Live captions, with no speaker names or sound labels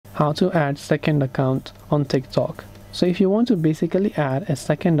How to add second account on TikTok. So if you want to basically add a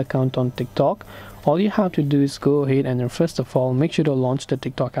second account on TikTok, all you have to do is go ahead and then first of all make sure to launch the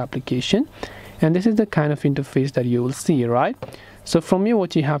TikTok application, and this is the kind of interface that you will see, right? So from here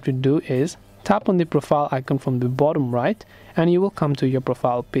what you have to do is tap on the profile icon from the bottom right and you will come to your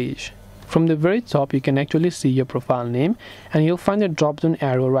profile page. From the very top you can actually see your profile name and you'll find a drop down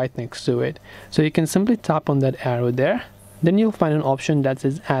arrow right next to it. So you can simply tap on that arrow there. Then you'll find an option that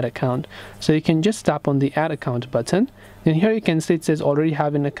says add account. So you can just tap on the add account button. Then here you can see it says already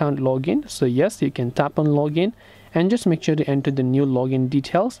have an account login. So yes, you can tap on login and just make sure to enter the new login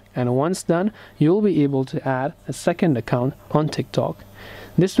details. And once done, you'll be able to add a second account on TikTok.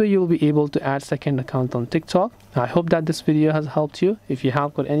 This way you'll be able to add second account on TikTok. I hope that this video has helped you. If you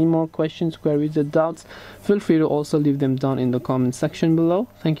have got any more questions, queries or doubts, feel free to also leave them down in the comment section below.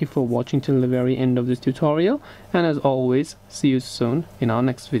 Thank you for watching till the very end of this tutorial, and as always, see you soon in our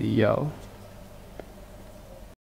next video.